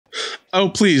Oh,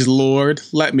 please, Lord,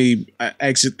 let me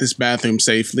exit this bathroom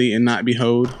safely and not be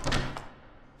hoed.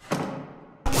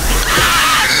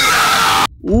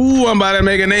 Ooh, I'm about to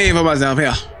make a name for myself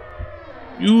here.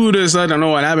 You just don't know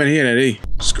what happened here today.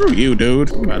 Screw you,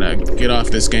 dude. I'm about to get off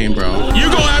this game, bro. You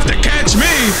gonna have to catch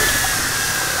me!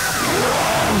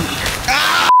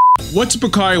 What's up,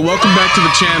 Bakari? Welcome back to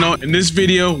the channel. In this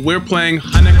video, we're playing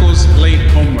Haneko's Late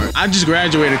Homework. I just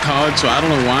graduated college, so I don't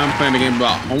know why I'm playing a game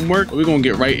about homework, but we're gonna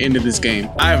get right into this game.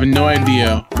 I have no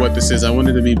idea what this is. I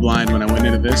wanted to be blind when I went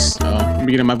into this. Let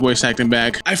me get my voice acting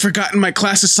back. I've forgotten my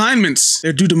class assignments.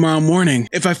 They're due tomorrow morning.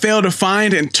 If I fail to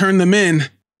find and turn them in,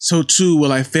 so too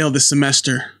will I fail this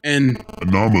semester. An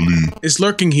anomaly is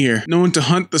lurking here, known to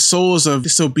hunt the souls of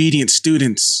disobedient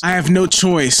students. I have no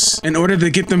choice. In order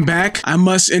to get them back, I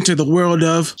must enter the world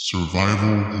of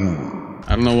survival horror.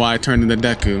 I don't know why I turned into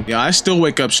Deku. Yeah, I still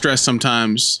wake up stressed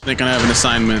sometimes, thinking I have an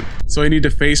assignment. So I need to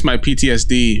face my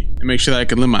PTSD and make sure that I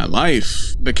can live my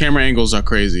life. The camera angles are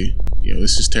crazy. Yo,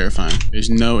 this is terrifying. There's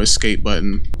no escape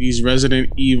button. These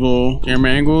Resident Evil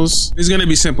camera angles. It's gonna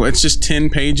be simple. It's just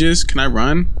 10 pages. Can I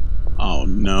run? Oh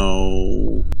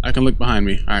no. I can look behind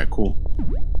me. All right, cool.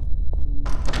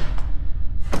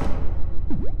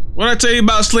 What'd I tell you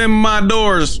about slamming my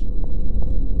doors?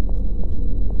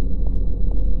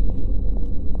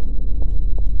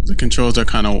 The controls are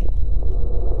kind of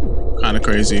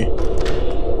crazy.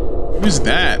 Who's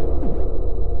that?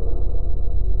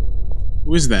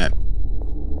 Who is that?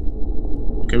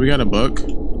 Okay, we got a book.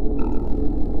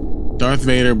 Darth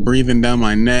Vader breathing down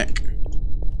my neck.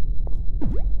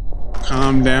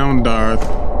 Calm down, Darth.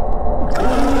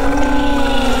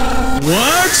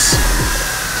 What?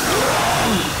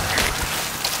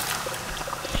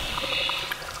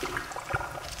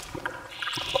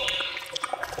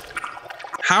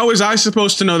 How was I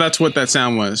supposed to know that's what that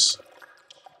sound was?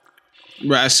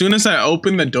 But as soon as I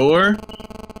opened the door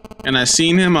and I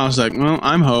seen him, I was like, well,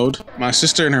 I'm hoed. My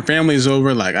sister and her family is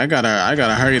over. Like, I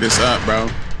gotta hurry this up, bro.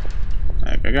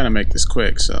 Like, I gotta make this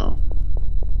quick, so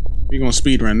we gonna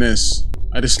speed run this.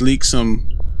 I just leaked some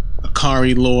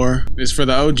Akari lore. It's for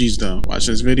the OGs though. Watch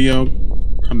this video.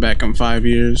 Come back in 5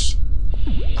 years.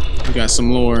 We got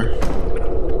some lore.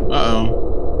 Uh-oh.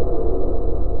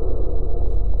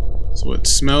 So it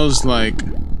smells like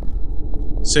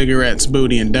cigarettes,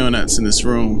 booty, and donuts in this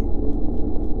room.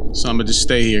 So I'm gonna just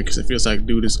stay here because it feels like,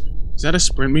 dude, is that a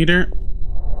sprint meter?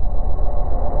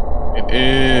 It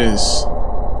is.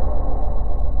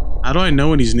 How do I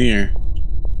know when he's near?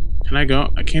 Can I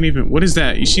go? I can't even. What is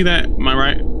that? You see that? Am I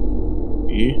right?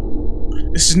 Yeah.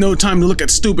 This is no time to look at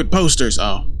stupid posters.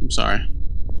 Oh, I'm sorry.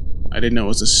 I didn't know it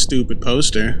was a stupid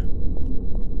poster.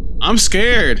 I'm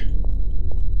scared.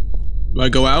 Do I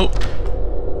go out?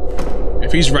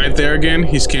 If he's right there again,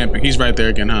 he's camping. He's right there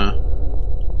again, huh?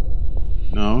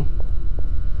 No.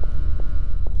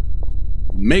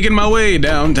 Making my way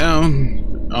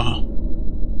downtown. Oh.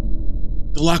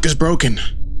 The lock is broken.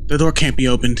 The door can't be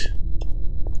opened.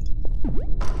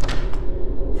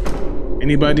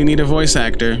 Anybody need a voice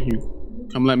actor? You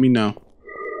come let me know.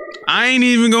 I ain't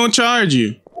even gonna charge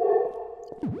you.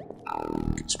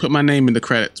 Just put my name in the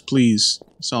credits, please.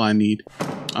 That's all I need.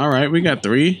 All right, we got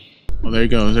 3. Oh, there he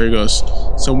goes. There he goes.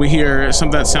 So we hear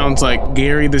something that sounds like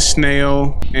Gary the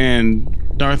Snail and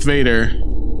Darth Vader.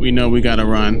 We know we gotta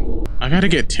run. I gotta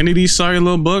get 10 of these sorry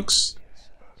little books.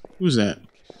 Who's that?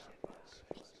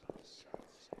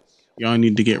 Y'all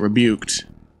need to get rebuked.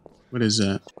 What is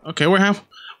that? Okay, we're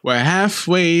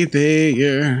halfway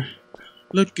there.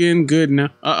 Looking good now.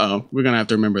 Uh-oh, we're gonna have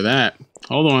to remember that.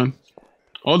 Hold on.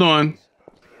 Hold on.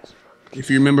 If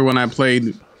you remember when I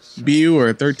played BU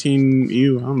or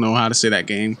 13U, I don't know how to say that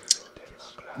game.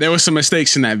 There were some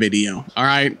mistakes in that video, all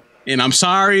right? And I'm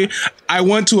sorry. I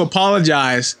want to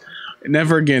apologize.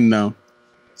 Never again, though.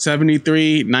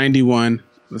 73-91.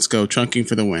 Let's go. Trunking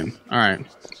for the win. All right.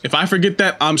 If I forget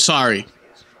that, I'm sorry.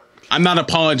 I'm not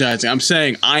apologizing. I'm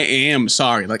saying I am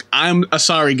sorry. Like, I'm a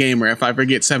sorry gamer if I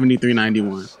forget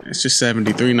 73-91. It's just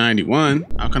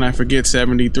 73-91. How can I forget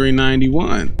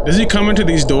 73-91? Does he come into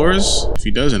these doors? If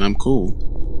he doesn't, I'm cool.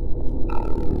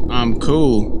 I'm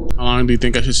cool. How long do you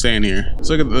think I should stay in here? Let's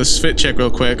look at this fit check real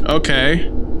quick.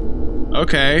 Okay.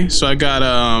 Okay, so I got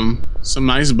some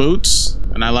nice boots,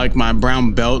 and I like my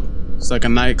brown belt. It's like a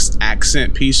nice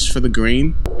accent piece for the green.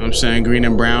 You know what I'm saying? Green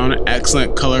and brown,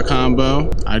 excellent color combo.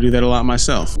 I do that a lot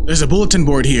myself. There's a bulletin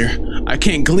board here. I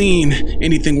can't glean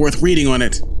anything worth reading on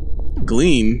it.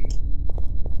 Glean?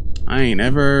 I ain't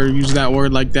ever used that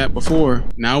word like that before.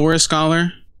 Now we're a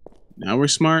scholar. Now we're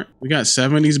smart. We got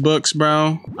 70s books,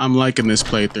 bro. I'm liking this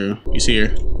playthrough. He's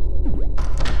here.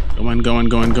 Going.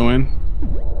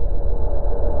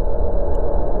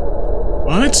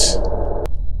 What?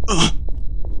 Ugh.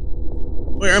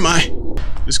 Where am I?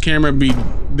 This camera be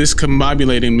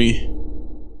discombobulating me.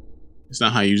 It's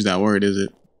not how you use that word, is it?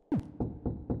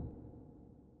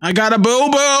 I got a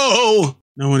boo-boo!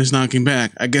 No one is knocking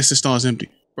back. I guess the stall is empty.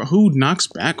 Bro, who knocks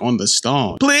back on the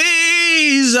stall?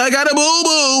 Please! I got a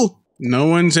boo-boo! No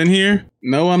one's in here?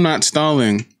 No, I'm not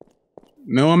stalling.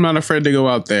 No, I'm not afraid to go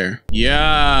out there.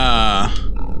 Yeah.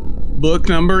 Book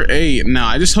number 8. Now,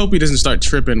 I just hope he doesn't start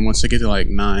tripping once I get to like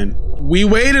 9. We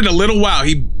waited a little while.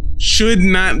 He should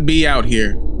not be out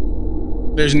here.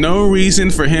 There's no reason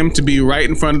for him to be right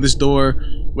in front of this door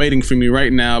waiting for me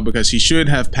right now because he should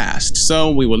have passed.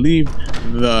 So we will leave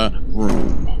the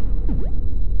room.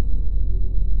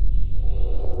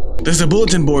 There's a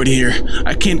bulletin board here.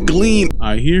 I can't glean.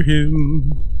 I hear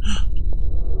him.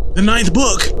 The 9th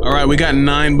book. All right, we got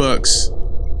 9 books.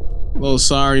 Little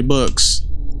sorry books.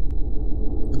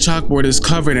 The chalkboard is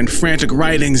covered in frantic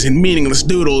writings and meaningless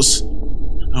doodles.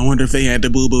 I wonder if they had the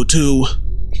boo-boo too.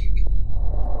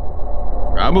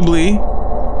 Probably.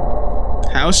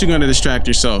 How's she gonna distract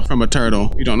yourself from a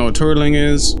turtle? You don't know what turtling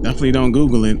is? Definitely don't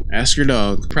Google it. Ask your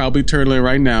dog. Probably turtling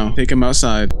right now. Take him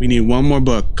outside. We need one more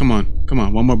book. Come on. Come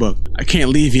on, one more book. I can't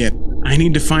leave yet. I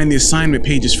need to find the assignment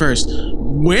pages first.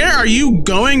 Where are you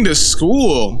going to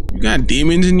school? You got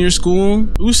demons in your school?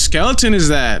 Whose skeleton is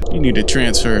that? You need to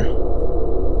transfer.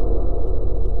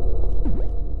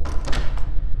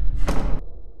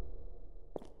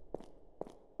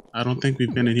 I don't think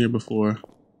we've been in here before.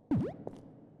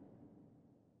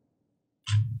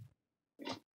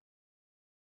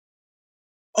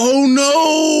 Oh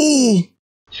no!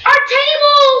 Our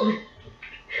table!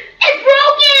 It's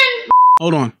broken!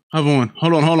 Hold on,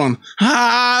 hold on.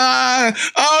 Ah!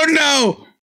 Oh no!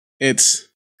 It's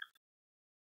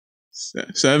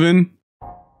 7,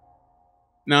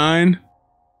 9.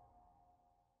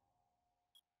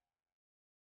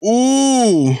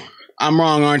 Ooh! I'm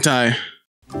wrong, aren't I?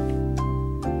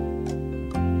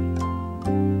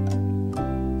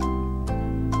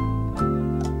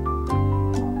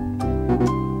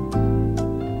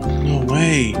 No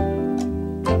way.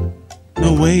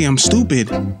 No way, I'm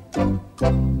stupid.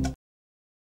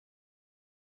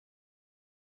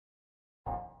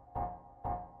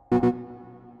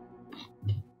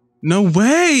 No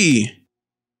way!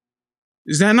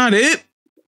 Is that not it?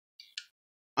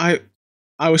 I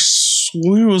was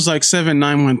swear it was like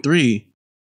 7913.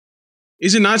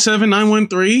 Is it not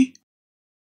 7913?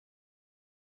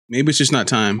 Maybe it's just not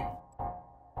time.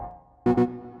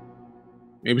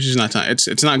 Maybe it's just not time.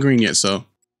 It's not green yet, so.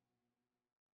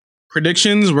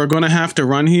 Predictions, we're gonna have to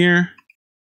run here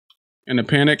in a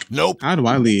panic. Nope. How do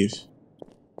I leave?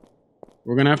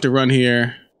 We're gonna have to run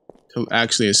here to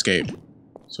actually escape.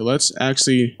 So let's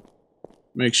actually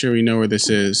make sure we know where this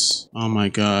is. Oh my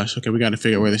gosh. Okay, we gotta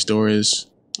figure out where this door is.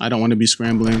 I don't want to be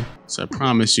scrambling, so I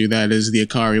promise you that is the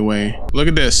Akari way. Look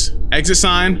at this. Exit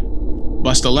sign.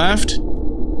 Bust a left.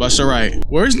 Bust a right.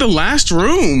 Where's the last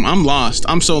room? I'm lost.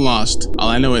 I'm so lost. All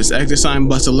I know is exit sign,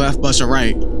 bust a left, bust a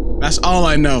right. That's all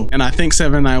I know. And I think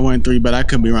 7913, but I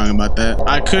could be wrong about that.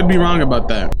 I could be wrong about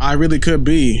that. I really could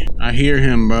be. I hear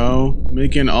him, bro.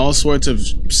 Making all sorts of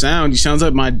sound. He sounds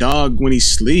like my dog when he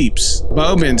sleeps.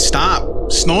 Bobin,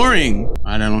 stop snoring.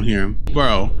 I don't hear him.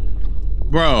 Bro,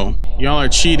 y'all are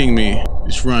cheating me.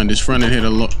 Just run and hit a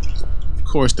look. Of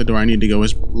course the door I need to go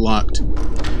is locked.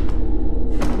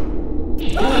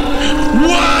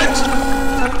 What?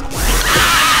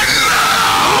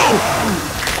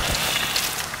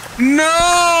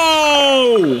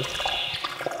 No!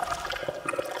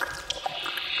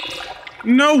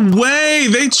 No way!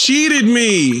 They cheated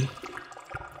me!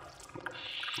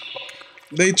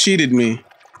 They cheated me.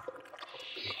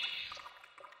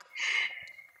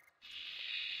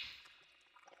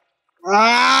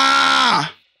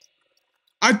 Ah!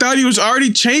 I thought he was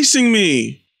already chasing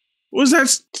me. What was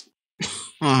that?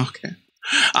 Oh, okay.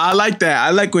 I like that.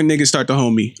 I like when niggas start to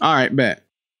hold me. All right, bet.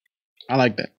 I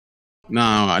like that.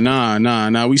 Nah.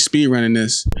 We speed running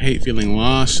this. I hate feeling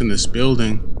lost in this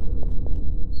building.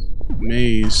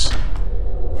 Maze. I'm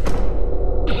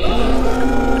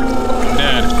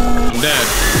dead.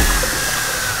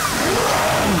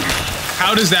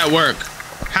 How does that work?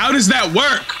 How does that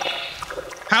work?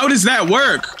 How does that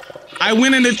work? I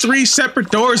went into 3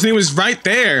 separate doors and he was right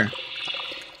there.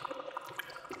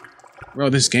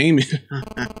 Bro, this game.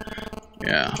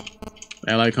 Yeah.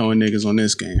 I like hoeing niggas on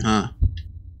this game, huh?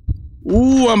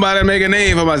 Ooh, I'm about to make a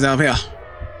name for myself here.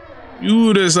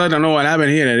 You just don't know what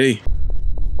happened here today.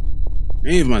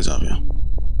 Name for myself here.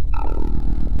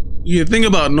 You think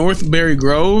about Northberry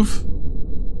Grove?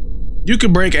 You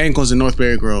could break ankles in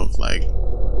Northberry Grove. Like,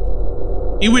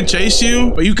 He would chase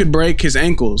you, but you could break his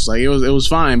ankles. Like it was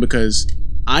fine because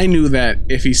I knew that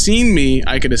if he seen me,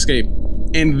 I could escape.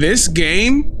 In this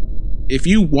game, if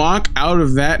you walk out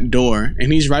of that door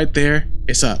and he's right there,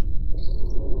 it's up.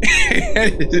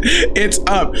 It's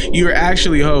up. You're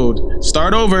actually hoed.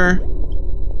 Start over.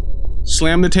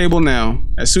 Slam the table now.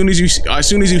 As soon as you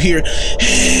hear,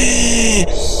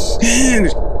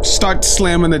 start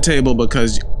slamming the table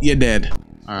because you're dead.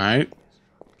 All right.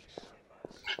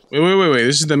 Wait.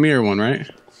 This is the mirror one, right?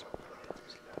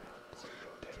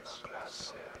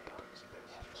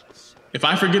 If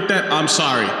I forget that, I'm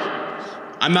sorry.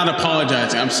 I'm not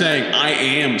apologizing. I'm saying I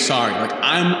am sorry. Like,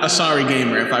 I'm a sorry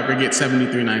gamer if I forget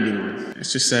 7391.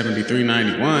 It's just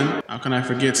 7391. How can I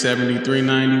forget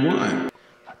 7391?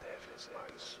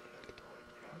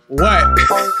 What?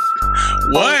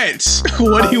 What?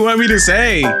 What do you want me to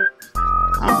say?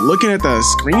 I'm looking at the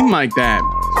screen like that.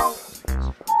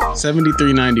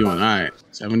 7391. All right.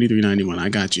 7391. I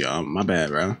got you. My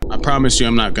bad, bro. I promise you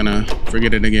I'm not gonna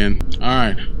forget it again. All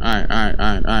right. All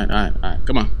right.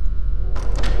 Come on.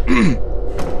 No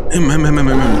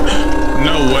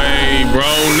way, bro.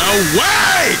 No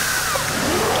way!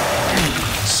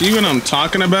 See what I'm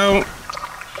talking about?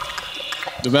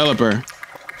 Developer,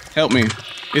 help me.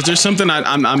 Is there something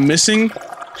I'm missing?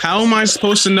 How am I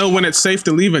supposed to know when it's safe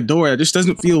to leave a door? It just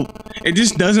doesn't feel fair. It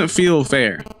just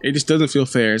doesn't feel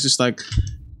fair. It's just like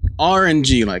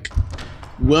RNG. Like,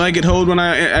 will I get hold when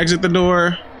I exit the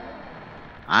door?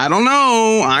 I don't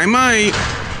know. I might.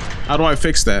 How do I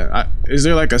fix that? Is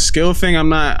there like a skill thing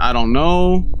I don't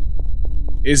know.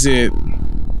 Is it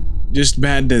just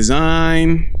bad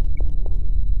design?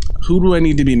 Who do I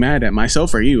need to be mad at,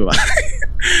 myself or you?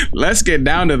 Let's get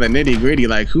down to the nitty gritty.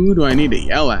 Like, who do I need to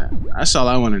yell at? That's all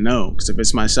I want to know. Because if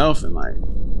it's myself, then like,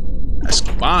 that's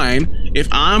fine. If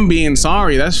I'm being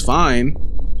sorry, that's fine.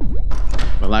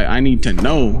 But like, I need to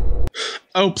know.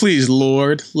 Oh, please,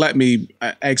 Lord, let me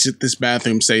exit this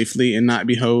bathroom safely and not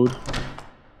be hoed.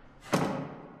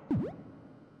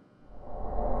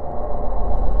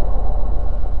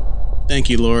 Thank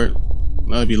you, Lord.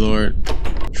 Love you, Lord.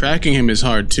 Tracking him is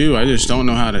hard too. I just don't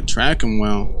know how to track him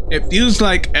well. It feels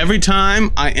like every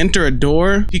time I enter a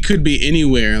door, he could be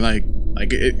anywhere. Like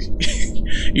it,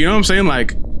 you know what I'm saying?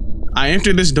 Like, I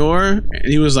entered this door and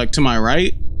he was like to my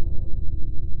right,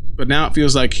 but now it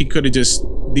feels like he could have just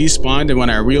despawned, and when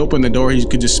I reopen the door, he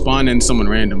could just spawn in someone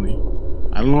randomly.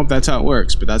 I don't know if that's how it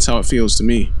works, but that's how it feels to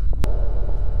me.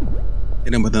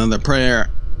 And then with another prayer.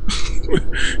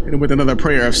 And with another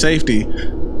prayer of safety.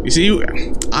 You see,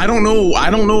 I don't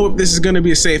know if this is gonna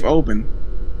be a safe open.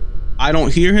 I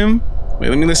don't hear him. Wait,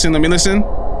 let me listen.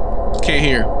 Can't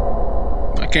hear.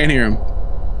 I can't hear him.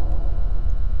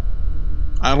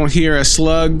 I don't hear a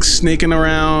slug sneaking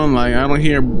around. Like, I don't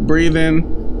hear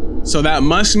breathing. So that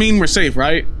must mean we're safe,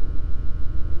 right?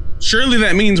 Surely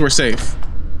that means we're safe.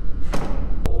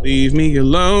 Leave me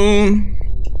alone.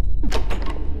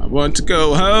 I want to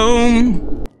go home.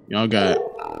 Y'all got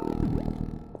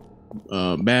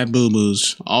bad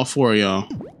boo-boos. All four of y'all.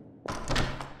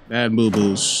 Bad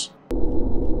boo-boos.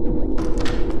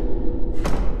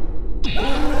 Get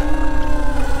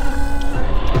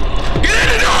in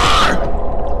the door!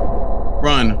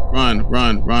 Run.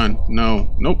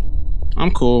 No. Nope.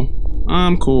 I'm cool.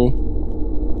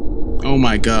 Oh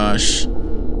my gosh.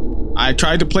 I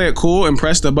tried to play it cool and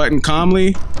pressed the button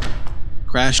calmly.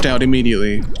 Crashed out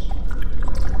immediately.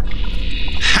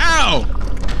 How?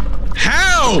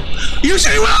 You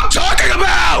see what I'm talking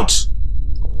about?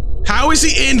 How is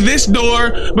he in this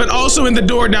door, but also in the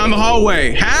door down the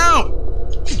hallway? How?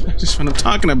 That's just what I'm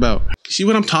talking about. See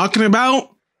what I'm talking about?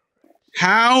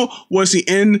 How was he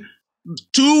in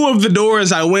two of the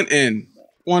doors I went in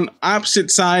on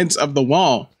opposite sides of the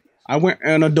wall? I went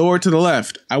in a door to the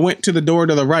left. I went to the door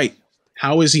to the right.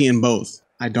 How is he in both?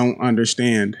 I don't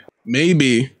understand.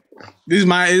 Maybe, this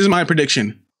is my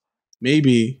prediction.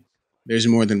 Maybe there's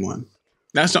more than one.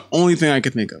 That's the only thing I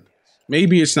could think of.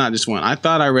 Maybe it's not just one. I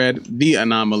thought I read the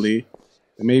anomaly,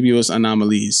 but maybe it was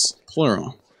anomalies,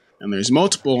 plural. And there's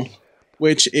multiple,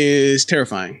 which is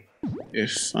terrifying,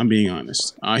 if I'm being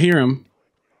honest. I hear him.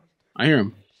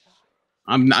 I'm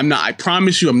not, I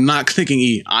promise you, I'm not clicking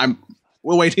E.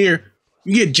 We'll wait here.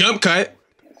 You can get jump cut.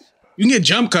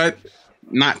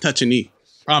 Not touching E.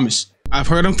 Promise. I've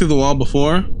heard him through the wall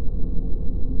before.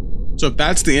 So if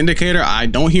that's the indicator, I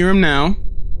don't hear him now,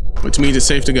 which means it's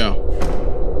safe to go.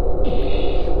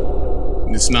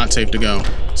 It's not safe to go.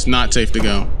 It's not safe to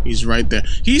go. He's right there.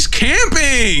 He's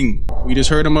camping! We just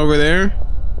heard him over there.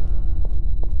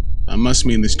 That must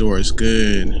mean this door is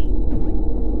good.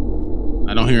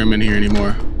 I don't hear him in here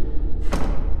anymore.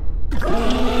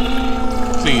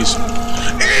 Please.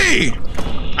 me!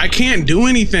 I can't do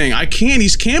anything. I can't.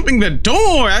 He's camping the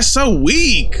door. That's so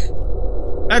weak.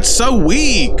 That's so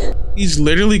weak. He's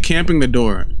literally camping the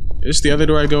door. Is this the other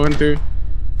door I go in through?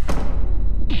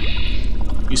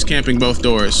 He's camping both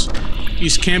doors.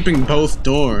 He's camping both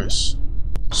doors.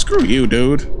 Screw you,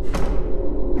 dude.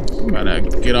 I'm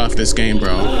about to get off this game,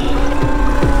 bro.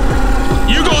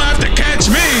 You gonna have to catch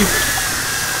me!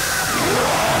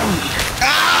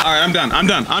 Ah! All right, I'm done. I'm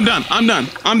done. I'm done. I'm done.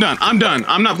 I'm done. I'm done.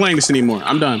 I'm not playing this anymore.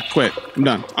 I'm done. Quit. I'm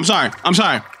done. I'm sorry. I'm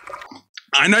sorry.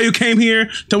 I know you came here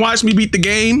to watch me beat the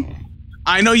game.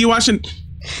 I know you watching.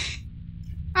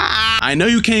 I know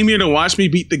you came here to watch me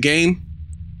beat the game.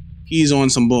 He's on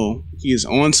some bull. He is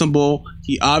on some bull.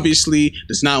 He obviously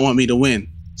does not want me to win.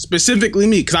 Specifically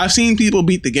me, because I've seen people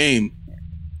beat the game.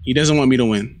 He doesn't want me to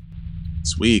win.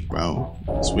 It's weak, bro.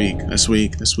 It's weak. That's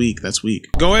weak. That's weak. That's weak.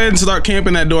 Go ahead and start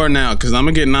camping that door now, because I'm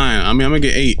going to get 9. I mean, I'm going to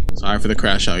get 8. Sorry for the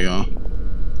crash out, y'all.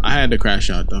 I had to crash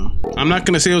out, though. I'm not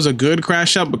going to say it was a good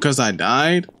crash out because I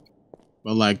died.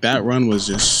 But, like, that run was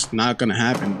just not going to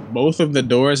happen. Both of the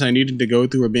doors I needed to go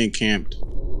through were being camped.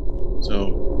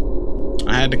 So,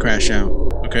 I had to crash out.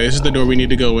 Okay, this is the door we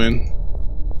need to go in.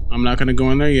 I'm not going to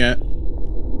go in there yet.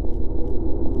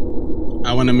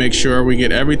 I want to make sure we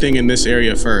get everything in this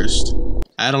area first.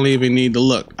 I don't even need to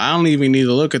look. I don't even need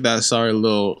to look at that sorry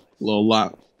little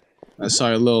lock. That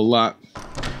sorry little lock.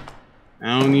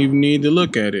 I don't even need to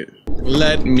look at it.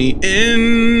 Let me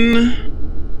in.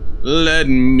 Let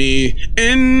me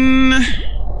in.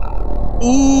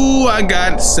 Ooh, I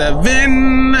got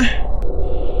 7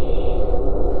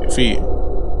 feet.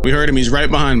 We heard him. He's right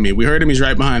behind me. We heard him. He's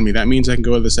right behind me. That means I can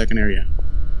go to the second area.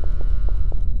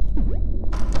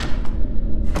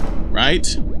 Right?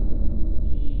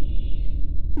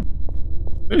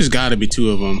 There's got to be 2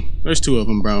 of them. There's 2 of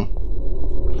them, bro.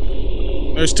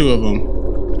 There's 2 of them.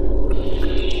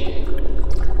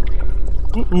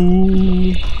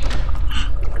 Uh-oh.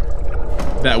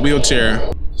 That wheelchair.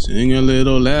 Sing a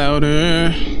little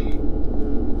louder.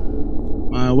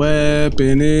 My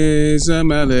weapon is a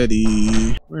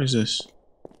melody. Where is this?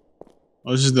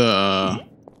 Oh, this is the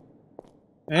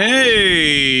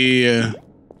hey!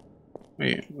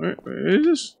 Wait, where is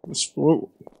this? It's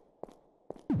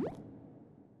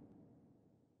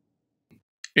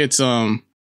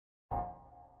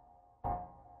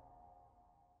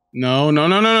no,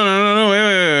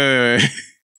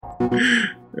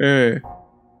 wait. Wait.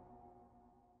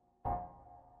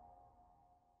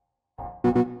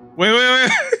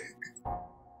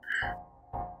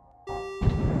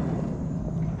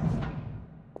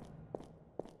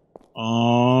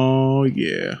 Oh,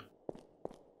 yeah.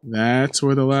 That's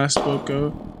where the last book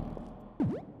goes.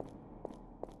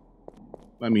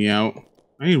 Let me out.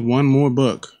 I need 1 more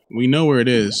book. We know where it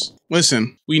is.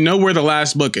 Listen, we know where the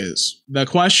last book is. The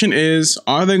question is,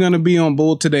 are they going to be on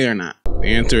bull today or not? The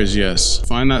answer is yes.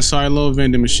 Find that sorry little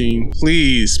vending machine.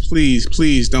 Please, please,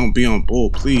 please don't be on bull.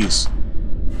 Please.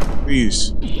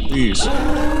 Please. Please.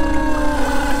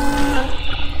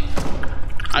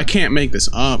 I can't make this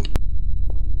up.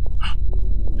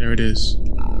 There it is.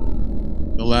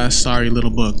 The last sorry little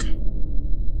book.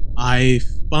 I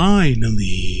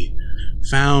finally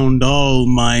found all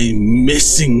my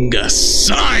missing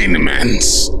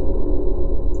assignments.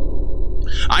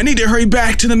 I need to hurry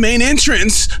back to the main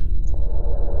entrance.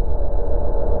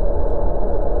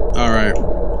 All right.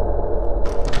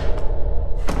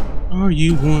 Are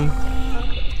you one?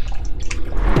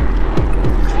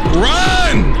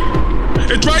 Run!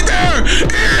 It's right there!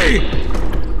 Hey!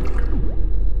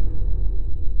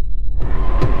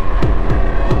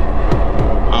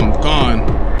 I'm gone.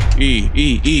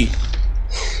 E.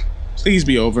 Please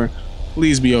be over.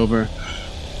 Please be over.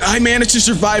 I managed to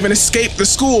survive and escape the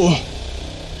school.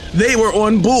 They were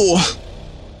on bull.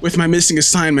 With my missing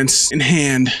assignments in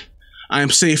hand, I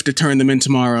am safe to turn them in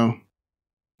tomorrow.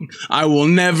 I will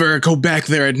never go back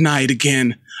there at night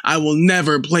again. I will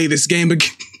never play this game again.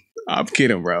 I'm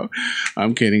kidding, bro.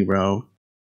 I'm kidding, bro.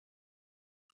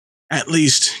 At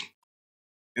least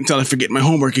until I forget my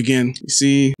homework again. You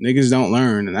see, niggas don't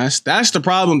learn. And that's the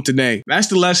problem today. That's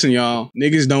the lesson, y'all.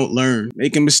 Niggas don't learn.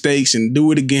 Making mistakes and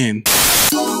do it again.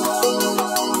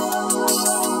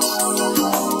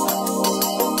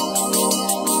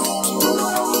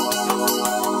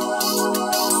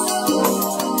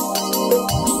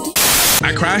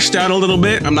 I crashed out a little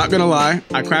bit. I'm not gonna lie.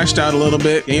 I crashed out a little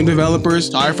bit. Game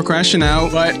developers, sorry for crashing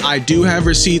out, but I do have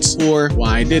receipts for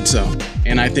why I did so.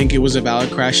 And I think it was a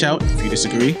valid crash out. If you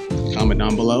disagree, comment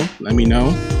down below. Let me know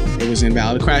it was an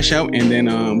invalid crash out, and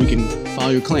then we can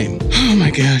file your claim. Oh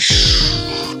my gosh.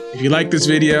 If If you like this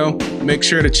video, make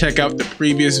sure to check out the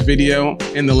previous video.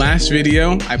 In the last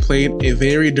video, I played a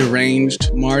very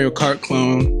deranged Mario Kart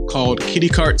clone called Kitty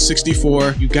Kart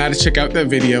 64. You gotta check out that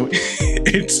video.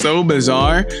 It's so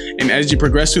bizarre, and as you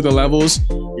progress through the levels,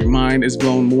 your mind is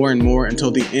blown more and more until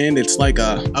the end it's like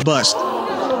a bust.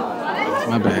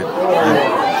 My bad.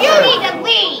 You need to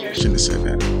leave. I shouldn't have said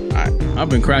that. Alright, I've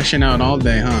been crashing out all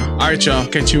day, huh? Alright, y'all,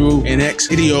 catch you in next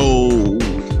video.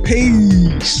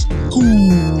 Peace.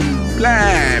 Cool.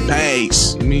 Blind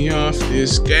pace. Get me off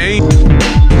this game.